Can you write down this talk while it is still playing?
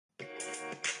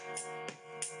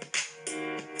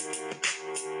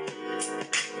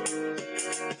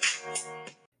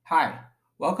Hi,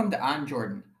 welcome to On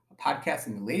Jordan, a podcast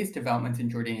on the latest developments in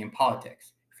Jordanian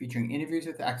politics, featuring interviews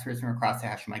with experts from across the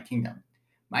Hashemite Kingdom.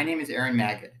 My name is Aaron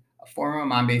Magid, a former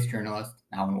Amman-based journalist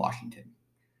now in Washington.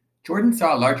 Jordan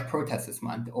saw a large protest this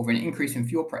month over an increase in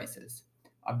fuel prices.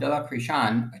 Abdullah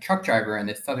Krishan, a truck driver in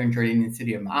the southern Jordanian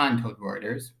city of Ma'an, told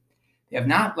Reuters, "They have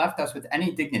not left us with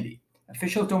any dignity.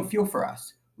 Officials don't feel for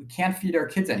us. We can't feed our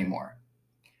kids anymore."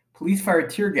 Police fired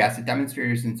tear gas at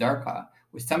demonstrators in Zarqa,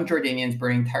 with some Jordanians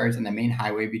burning tires on the main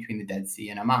highway between the Dead Sea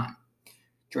and Amman.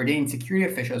 Jordanian security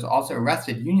officials also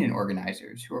arrested union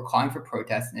organizers who were calling for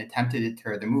protests in an attempt to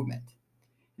deter the movement.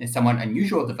 In a somewhat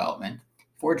unusual development,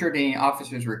 4 Jordanian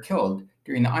officers were killed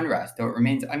during the unrest, though it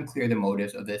remains unclear the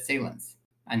motives of the assailants.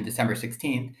 On December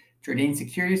 16th, Jordanian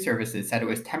security services said it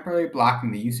was temporarily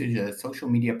blocking the usage of the social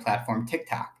media platform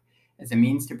TikTok as a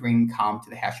means to bring calm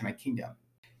to the Hashemite Kingdom.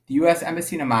 The U.S.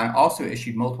 Embassy in Amman also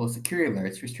issued multiple security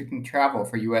alerts restricting travel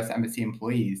for U.S. Embassy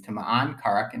employees to Ma'an,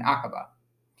 Karak, and Aqaba.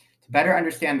 To better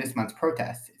understand this month's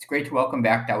protests, it's great to welcome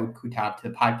back Daoud Kuttab to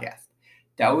the podcast.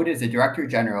 Daoud is the Director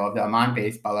General of the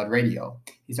Amman-based Balad Radio.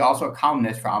 He's also a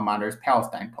columnist for Al-Madar's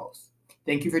Palestine Post.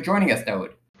 Thank you for joining us,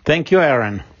 Daoud. Thank you,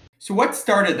 Aaron. So what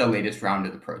started the latest round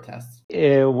of the protests?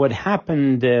 What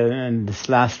happened in this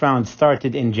last round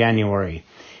started in January.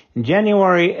 In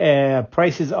January,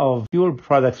 prices of fuel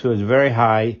products was very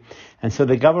high, and so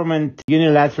the government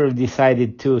unilaterally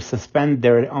decided to suspend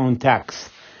their own tax.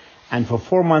 And for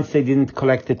 4 months, they didn't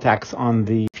collect the tax on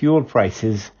the fuel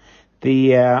prices.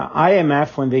 The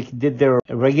IMF, when they did their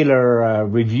regular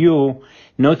review,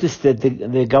 noticed that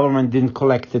the government didn't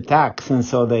collect the tax, and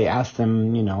so they asked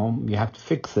them, you have to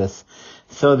fix this.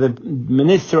 So the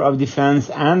Minister of Defense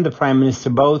and the Prime Minister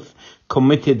both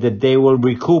committed that they will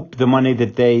recoup the money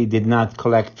that they did not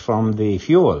collect from the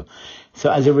fuel.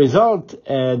 So as a result,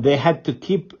 they had to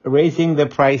keep raising the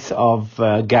price of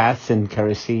gas and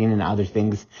kerosene and other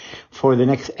things for the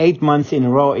next 8 months in a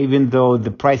row, even though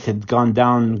the price had gone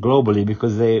down globally,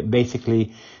 because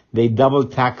they double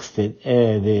taxed it,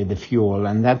 the fuel.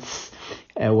 And that's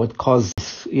what caused,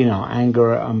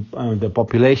 anger on the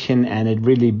population, and it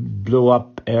really blew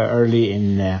up early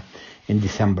in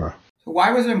December. So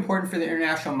why was it important for the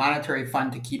International Monetary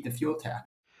Fund to keep the fuel tax?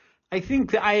 I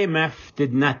think the IMF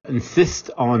did not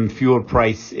insist on fuel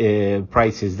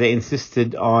prices. They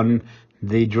insisted on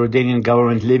the Jordanian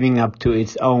government living up to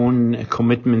its own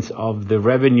commitments of the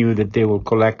revenue that they will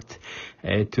collect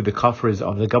to the coffers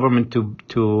of the government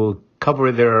to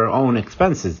cover their own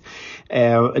expenses.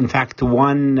 In fact,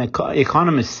 one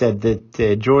economist said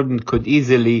that Jordan could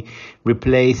easily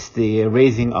replace the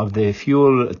raising of the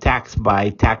fuel tax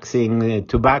by taxing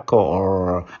tobacco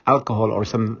or alcohol or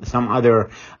some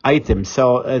other item.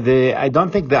 So I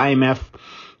don't think the IMF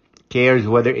cares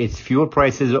whether it's fuel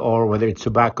prices or whether it's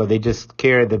tobacco. They just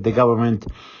care that the government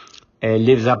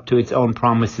lives up to its own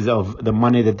promises of the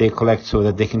money that they collect so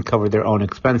that they can cover their own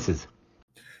expenses.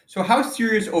 So how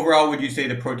serious overall would you say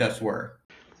the protests were?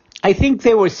 I think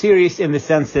they were serious in the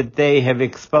sense that they have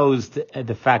exposed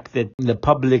the fact that the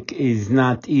public is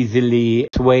not easily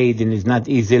swayed and is not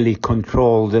easily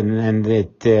controlled, and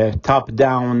that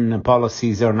top-down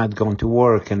policies are not going to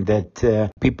work, and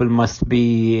that people must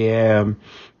be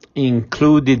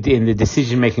included in the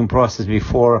decision-making process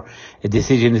before a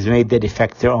decision is made that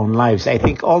affects their own lives. I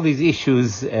think all these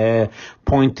issues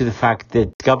point to the fact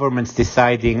that governments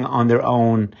deciding on their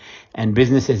own and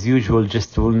business as usual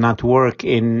just will not work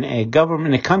in a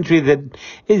country that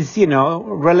is,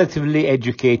 relatively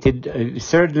educated,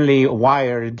 certainly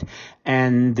wired,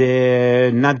 and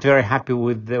not very happy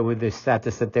with the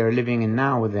status that they're living in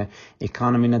now, with the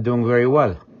economy not doing very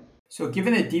well. So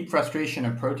given the deep frustration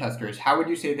of protesters, how would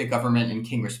you say the government and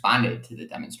King responded to the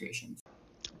demonstrations?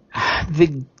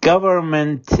 The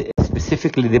government,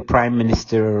 specifically the Prime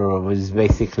Minister, was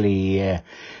basically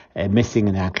missing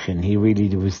in action. He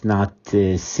really was not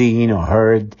seen or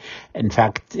heard. In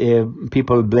fact,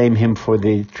 people blame him for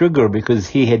the trigger because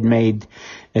he had made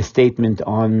a statement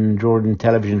on Jordan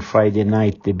television Friday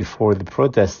night before the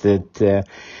protest that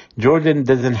Jordan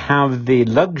doesn't have the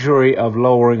luxury of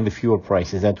lowering the fuel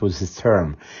prices. That was his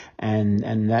term.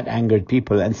 And that angered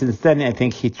people. And since then, I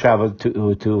think he traveled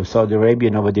to Saudi Arabia.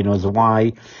 Nobody knows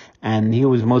why. And he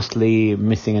was mostly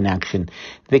missing in action.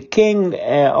 The king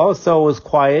also was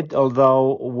quiet,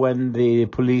 although when the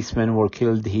policemen were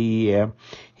killed, he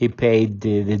paid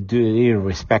the due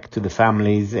respect to the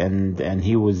families, and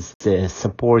he was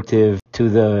supportive to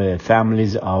the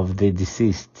families of the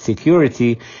deceased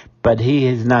security. But he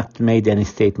has not made any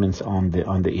statements on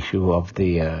the issue of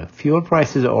the fuel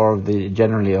prices or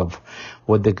generally of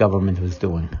what the government was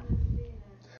doing.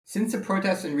 Since the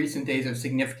protests in recent days have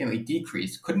significantly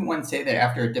decreased, couldn't one say that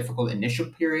after a difficult initial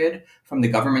period, from the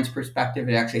government's perspective,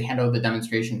 it actually handled the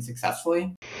demonstration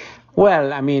successfully?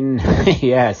 Well, I mean,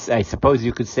 yes, I suppose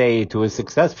you could say it was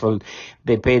successful.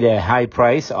 They paid a high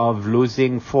price of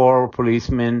losing 4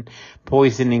 policemen,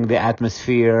 poisoning the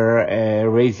atmosphere,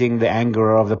 raising the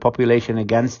anger of the population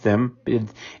against them.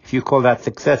 If you call that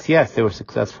success, yes, they were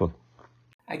successful.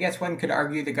 I guess one could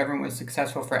argue the government was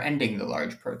successful for ending the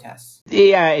large protests.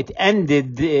 Yeah, it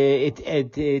ended.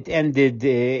 It ended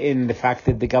in the fact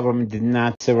that the government did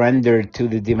not surrender to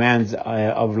the demands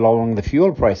of lowering the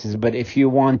fuel prices. But if you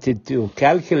wanted to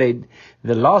calculate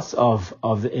the loss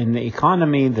in the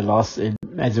economy, the loss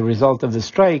as a result of the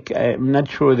strike, I'm not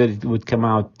sure that it would come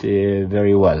out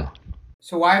very well.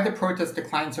 So why have the protests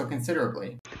declined so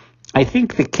considerably? I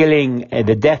think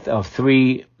the death of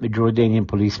 3 Jordanian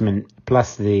policemen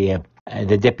plus the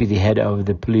deputy head of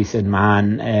the police in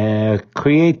Ma'an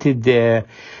created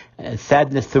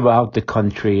sadness throughout the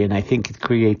country, and I think it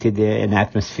created an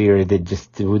atmosphere that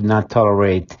just would not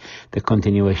tolerate the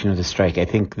continuation of the strike. I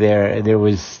think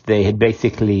they had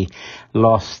basically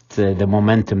lost the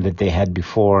momentum that they had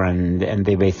before, and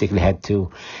they basically had to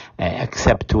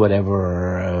accept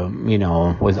whatever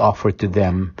was offered to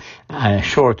them,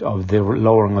 short of the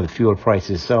lowering of the fuel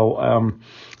prices. So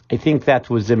I think that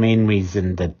was the main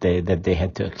reason that they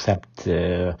had to accept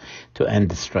to end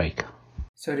the strike.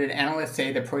 So did analysts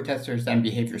say the protesters then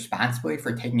behaved responsibly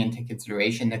for taking into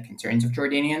consideration the concerns of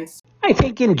Jordanians? I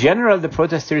think in general the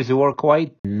protesters were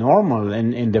quite normal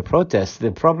in the protest.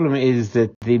 The problem is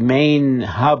that the main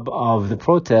hub of the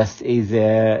protest is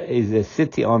a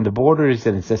city on the borders,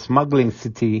 and it's a smuggling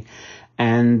city.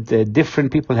 And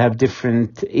different people have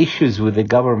different issues with the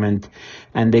government.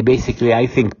 And they basically, I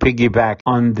think, piggyback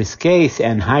on this case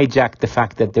and hijack the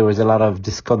fact that there was a lot of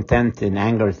discontent and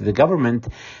anger to the government.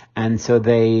 And so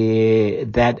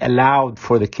that allowed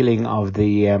for the killing of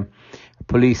the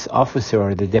police officer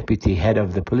or the deputy head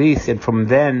of the police. And from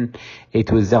then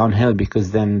it was downhill,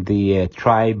 because then the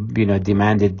tribe,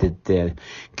 demanded that the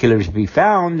killers be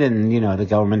found, and, the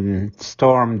government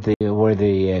stormed where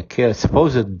the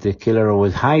supposed killer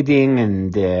was hiding,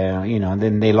 and,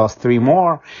 then they lost 3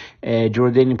 more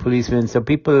Jordanian policemen. So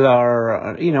people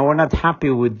are, were not happy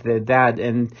with that.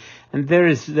 And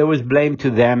there was blame to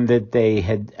them that they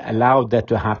had allowed that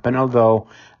to happen, although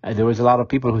there was a lot of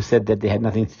people who said that they had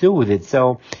nothing to do with it.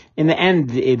 So in the end,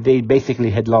 they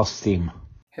basically had lost steam.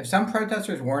 Have some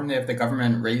protesters warned that if the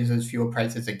government raises fuel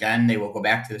prices again, they will go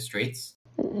back to the streets?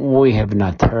 We have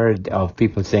not heard of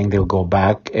people saying they'll go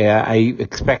back. I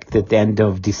expect at the end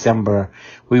of December,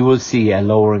 we will see a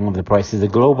lowering of the prices.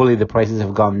 Globally, the prices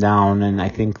have gone down, and I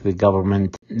think the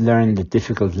government learned a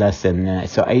difficult lesson.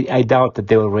 So I doubt that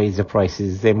they will raise the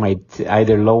prices. They might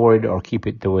either lower it or keep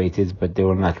it the way it is, but they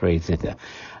will not raise it.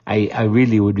 I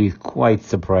really would be quite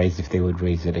surprised if they would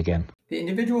raise it again. The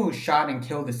individual who shot and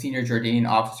killed the senior Jordanian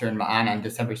officer in Ma'an on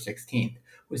December 16th,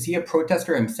 was he a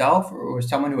protester himself, or was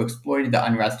someone who exploited the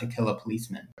unrest to kill a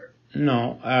policeman?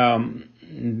 No,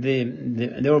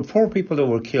 there were 4 people that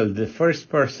were killed. The first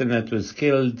person that was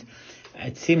killed,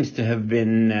 it seems to have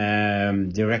been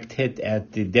direct hit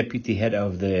at the deputy head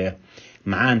of the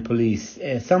Ma'an police.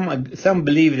 Some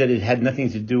believe that it had nothing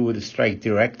to do with the strike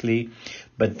directly,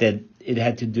 but that it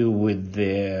had to do with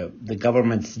the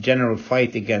government's general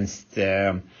fight against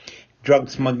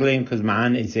drug smuggling, because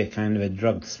Ma'an is a kind of a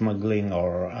drug smuggling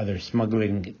or other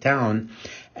smuggling town.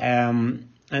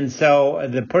 And so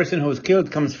the person who was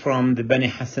killed comes from the Bani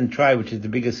Hassan tribe, which is the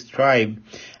biggest tribe.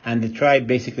 And the tribe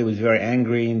basically was very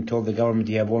angry and told the government,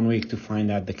 you have 1 week to find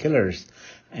out the killers.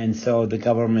 And so the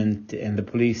government and the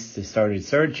police started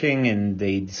searching, and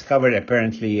they discovered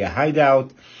apparently a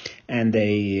hideout, and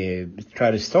they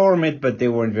tried to storm it, but they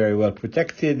weren't very well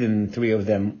protected, and 3 of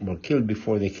them were killed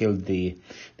before they killed the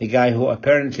guy who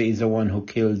apparently is the one who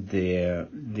killed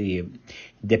the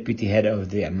deputy head of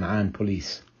the Amman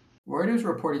police. Reuters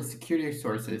reported security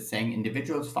sources saying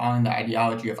individuals following the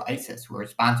ideology of ISIS were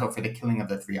responsible for the killing of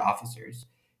the 3 officers.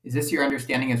 Is this your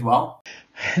understanding as well?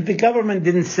 The government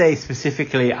didn't say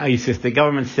specifically ISIS. The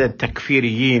government said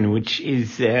Takfiriyin, which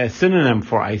is a synonym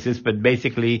for ISIS, but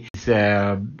basically it's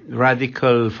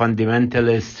radical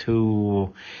fundamentalists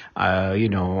who,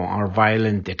 are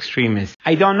violent extremists.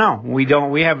 I don't know.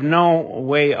 We have no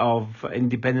way of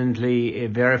independently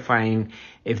verifying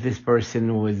if this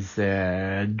person was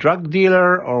a drug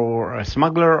dealer or a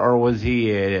smuggler, or was he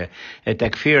a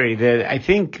Takfiri. I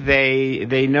think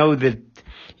they know that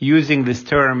using this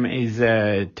term is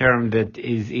a term that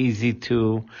is easy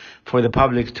for the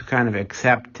public to kind of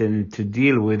accept and to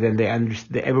deal with, and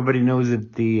everybody knows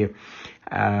that the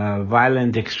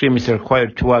violent extremists are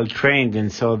quite well trained,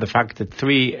 and so the fact that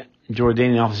 3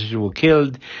 Jordanian officers were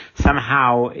killed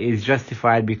somehow is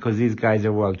justified because these guys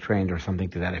are well trained or something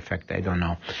to that effect. I don't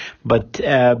know. But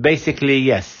basically,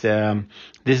 yes,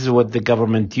 this is what the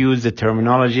government used, the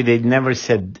terminology. They never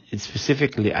said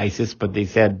specifically ISIS, but they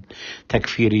said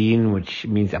takfirin, which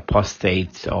means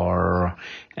apostates or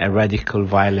a radical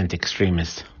violent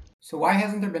extremist. So why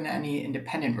hasn't there been any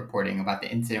independent reporting about the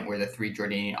incident where the 3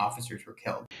 Jordanian officers were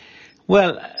killed?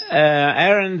 Well,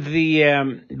 Aaron,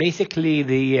 basically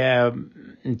the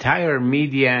entire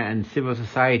media and civil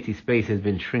society space has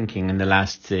been shrinking in the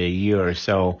last year or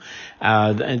so.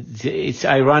 It's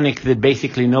ironic that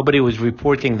basically nobody was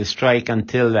reporting the strike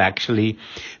until actually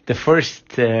the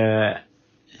first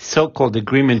so-called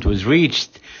agreement was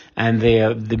reached. And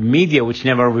the media, which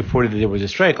never reported that there was a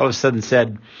strike, all of a sudden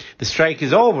said the strike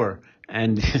is over.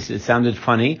 And it sounded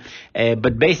funny,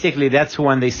 but basically that's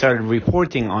when they started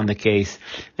reporting on the case.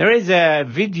 There is a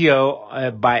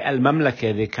video by Al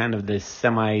Mamlaka, the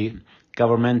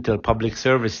semi-governmental public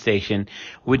service station,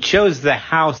 which shows the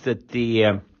house that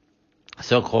the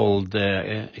so-called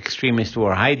extremists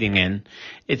were hiding in.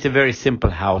 It's a very simple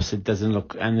house. It doesn't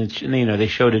look, and they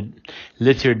showed it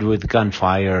littered with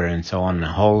gunfire and so on,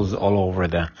 holes all over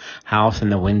the house and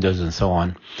the windows and so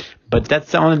on. But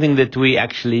that's the only thing that we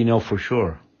actually know for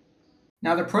sure.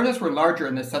 Now, the protests were larger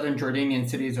in the southern Jordanian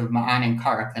cities of Ma'an and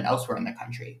Karak than elsewhere in the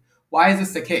country. Why is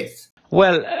this the case?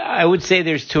 Well, I would say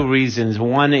there's 2 reasons.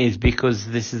 One is because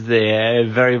this is the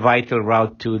very vital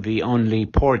route to the only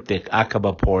port, the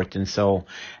Aqaba port, and so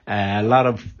a lot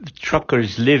of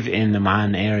truckers live in the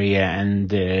Ma'an area, and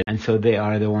so they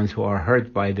are the ones who are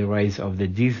hurt by the rise of the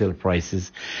diesel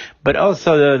prices. But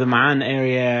also the Ma'an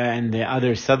area and the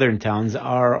other southern towns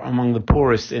are among the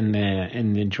poorest in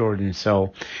the Jordan.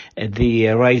 So the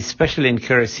rise, especially in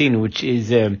kerosene, which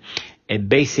is a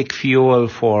basic fuel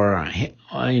for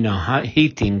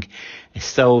heating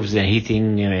stoves and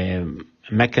heating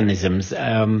mechanisms,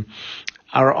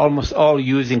 are almost all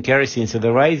using kerosene. So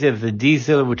the rise of the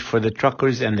diesel, which for the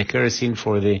truckers, and the kerosene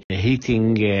for the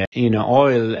heating,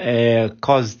 oil,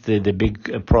 caused the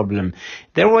big problem.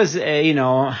 There was,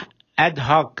 ad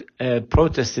hoc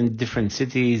protests in different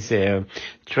cities,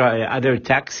 other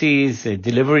taxis,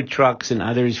 delivery trucks, and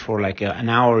others for like an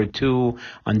hour or 2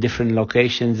 on different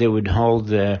locations. They would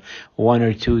hold 1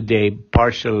 or 2 day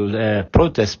partial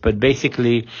protests, but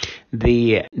basically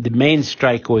the main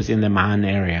strike was in the Ma'an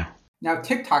area. Now,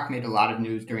 TikTok made a lot of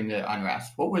news during the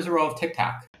unrest. What was the role of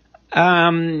TikTok?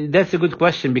 That's a good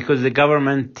question, because the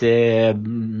government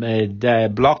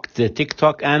blocked the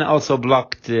TikTok and also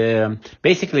blocked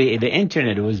basically the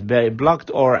internet was blocked,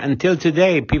 or until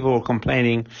today people were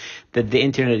complaining that the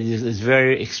internet is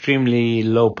very extremely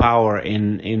low power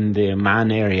in the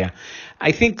Ma'an area.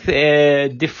 I think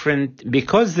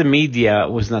because the media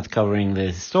was not covering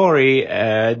the story,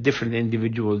 different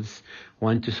individuals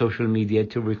went to social media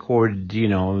to record,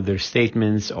 their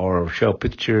statements or show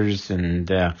pictures and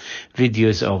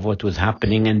videos of what was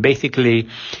happening, and basically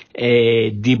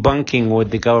debunking what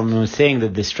the government was saying,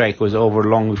 that the strike was over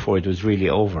long before it was really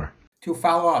over. To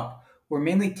follow up, were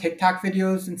mainly TikTok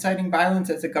videos inciting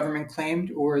violence as the government claimed,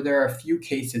 or were there a few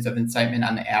cases of incitement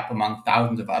on the app among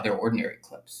thousands of other ordinary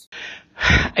clips?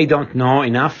 I don't know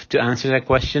enough to answer that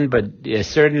question, but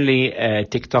certainly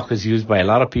TikTok is used by a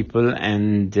lot of people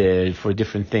and for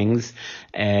different things.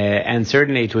 And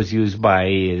certainly it was used by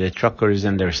the truckers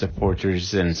and their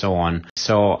supporters and so on.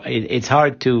 So it's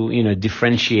hard to,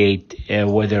 differentiate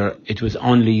whether it was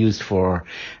only used for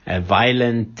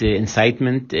violent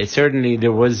incitement. Certainly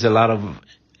there was a lot of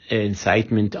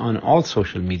incitement on all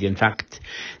social media. In fact,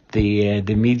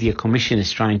 the Media Commission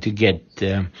is trying to get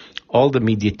all the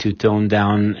media to tone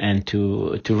down and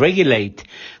to regulate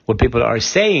what people are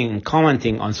saying,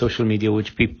 commenting on social media,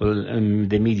 which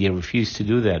the media refuse to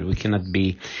do that. We cannot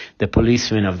be the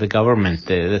policemen of the government.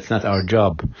 That's not our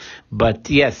job. But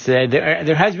yes,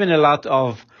 there has been a lot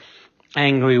of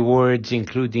angry words,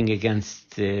 including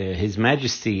against His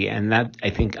Majesty, and that, I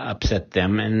think, upset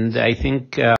them. And I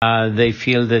think they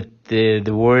feel that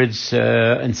the words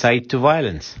incite to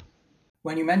violence.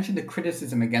 When you mentioned the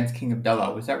criticism against King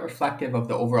Abdullah, was that reflective of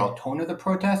the overall tone of the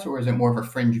protest, or was it more of a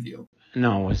fringe view?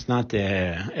 No, it's not.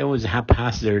 It was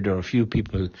haphazard, or a few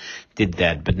people did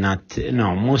that, but not.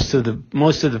 No, most of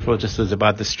the protest was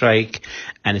about the strike,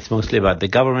 and it's mostly about the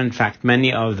government. In fact,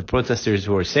 many of the protesters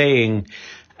were saying,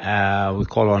 we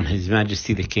call on His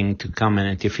Majesty the King to come and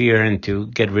interfere and to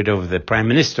get rid of the Prime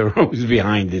Minister who's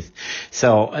behind this.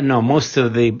 So, no, most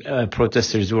of the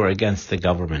protesters were against the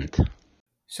government.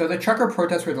 So the trucker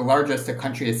protests were the largest the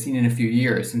country has seen in a few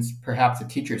years, since perhaps a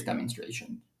teachers'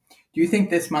 demonstration. Do you think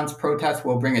this month's protest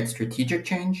will bring a strategic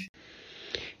change?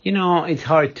 It's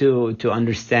hard to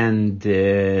understand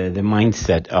the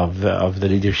mindset of the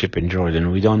leadership in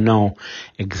Jordan. We don't know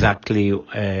exactly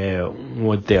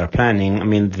what they are planning. I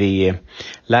mean, the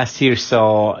last year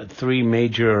saw three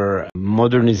major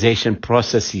modernization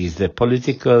processes: the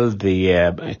political, the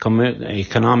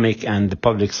economic, and the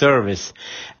public service,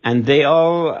 and they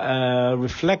all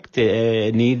reflect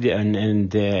a need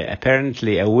and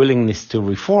apparently a willingness to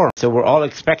reform. So we're all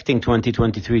expecting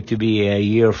 2023 to be a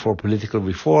year for political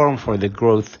reform, for the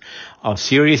growth of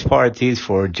serious parties,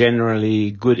 for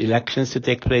generally good elections to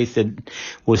take place that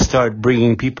will start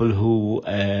bringing people who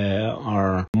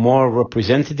are more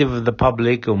representative of the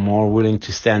public or more willing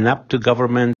to stand up to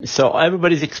government. So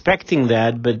everybody's expecting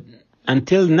that, but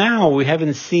until now, we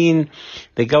haven't seen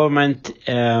the government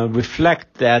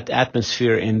reflect that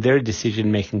atmosphere in their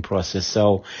decision-making process.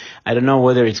 So I don't know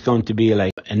whether it's going to be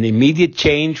like an immediate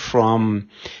change from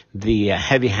the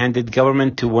heavy-handed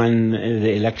government to when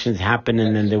the elections happen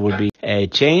and then there will be a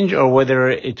change, or whether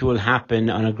it will happen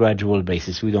on a gradual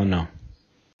basis. We don't know.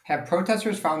 Have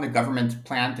protesters found the government's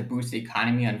plan to boost the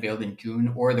economy unveiled in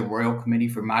June or the Royal Committee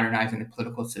for Modernizing the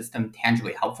Political System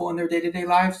tangibly helpful in their day-to-day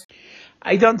lives?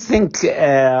 I don't think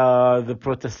the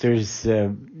protesters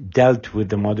dealt with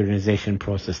the modernization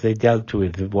process. They dealt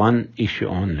with one issue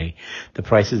only, the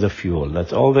prices of fuel.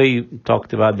 That's all they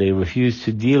talked about. They refused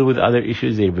to deal with other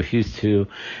issues. They refused to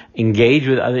engage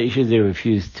with other issues. They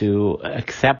refused to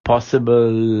accept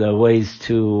possible ways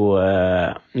to,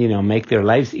 make their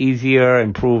lives easier,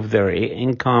 improve their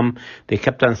income. They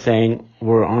kept on saying,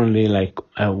 we're only like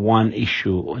one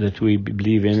issue that we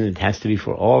believe in. It has to be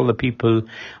for all the people.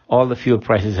 All the fuel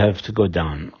prices have to go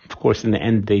down. Of course, in the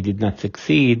end, they did not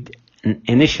succeed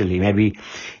initially. Maybe,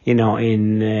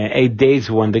 in 8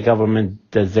 days when the government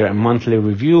does their monthly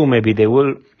review, maybe they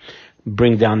will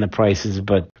bring down the prices,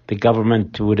 but the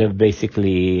government would have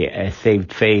basically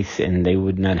saved face and they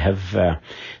would not have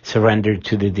surrendered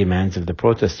to the demands of the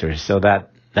protesters. So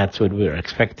that's what we're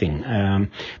expecting.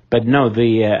 But no,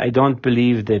 I don't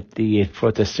believe that the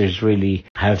protesters really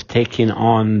have taken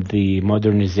on the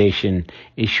modernization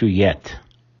issue yet.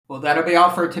 Well, that'll be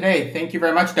all for today. Thank you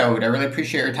very much, Daoud. I really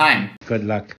appreciate your time. Good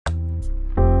luck.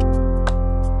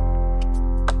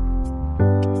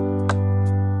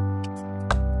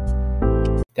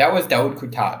 That was Daoud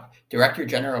Kuttab, Director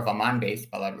General of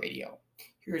Amman-based Balad Radio.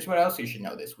 Here's what else you should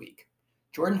know this week.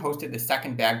 Jordan hosted the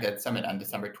second Baghdad Summit on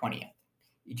December 20th.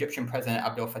 Egyptian President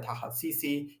Abdel Fattah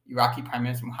al-Sisi, Iraqi Prime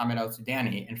Minister Mohammed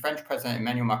al-Sudani, and French President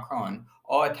Emmanuel Macron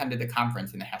all attended the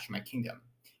conference in the Hashemite Kingdom.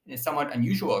 In a somewhat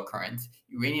unusual occurrence,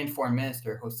 Iranian Foreign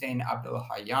Minister Hossein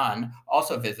Abdullahian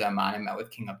also visited Amman and met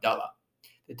with King Abdullah.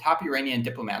 The top Iranian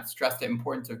diplomats stressed the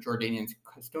importance of Jordanian's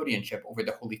custodianship over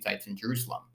the holy sites in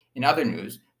Jerusalem. In other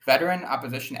news, veteran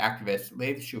opposition activist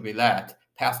Laith Shoubilat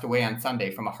passed away on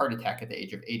Sunday from a heart attack at the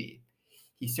age of 80.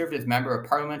 He served as member of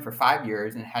parliament for 5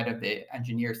 years and head of the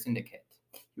engineer syndicate.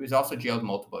 He was also jailed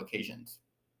multiple occasions.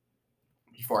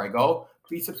 Before I go,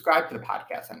 please subscribe to the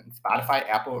podcast on Spotify,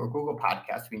 Apple, or Google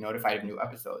Podcasts to be notified of new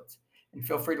episodes. And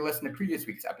feel free to listen to previous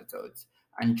week's episodes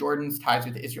on Jordan's ties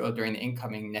with Israel during the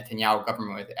incoming Netanyahu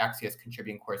government with Axios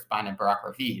contributing correspondent Barak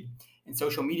Ravid, and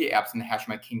social media apps in the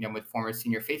Hashemite Kingdom with former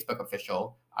senior Facebook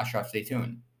official Ashraf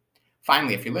Zaytoun.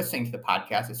 Finally, if you're listening to the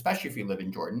podcast, especially if you live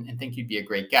in Jordan and think you'd be a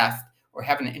great guest, or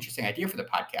have an interesting idea for the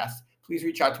podcast, please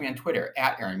reach out to me on Twitter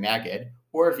 @AaronMagid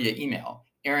or via email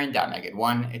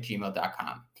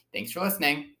aaron.magid1@gmail.com. Thanks for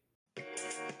listening.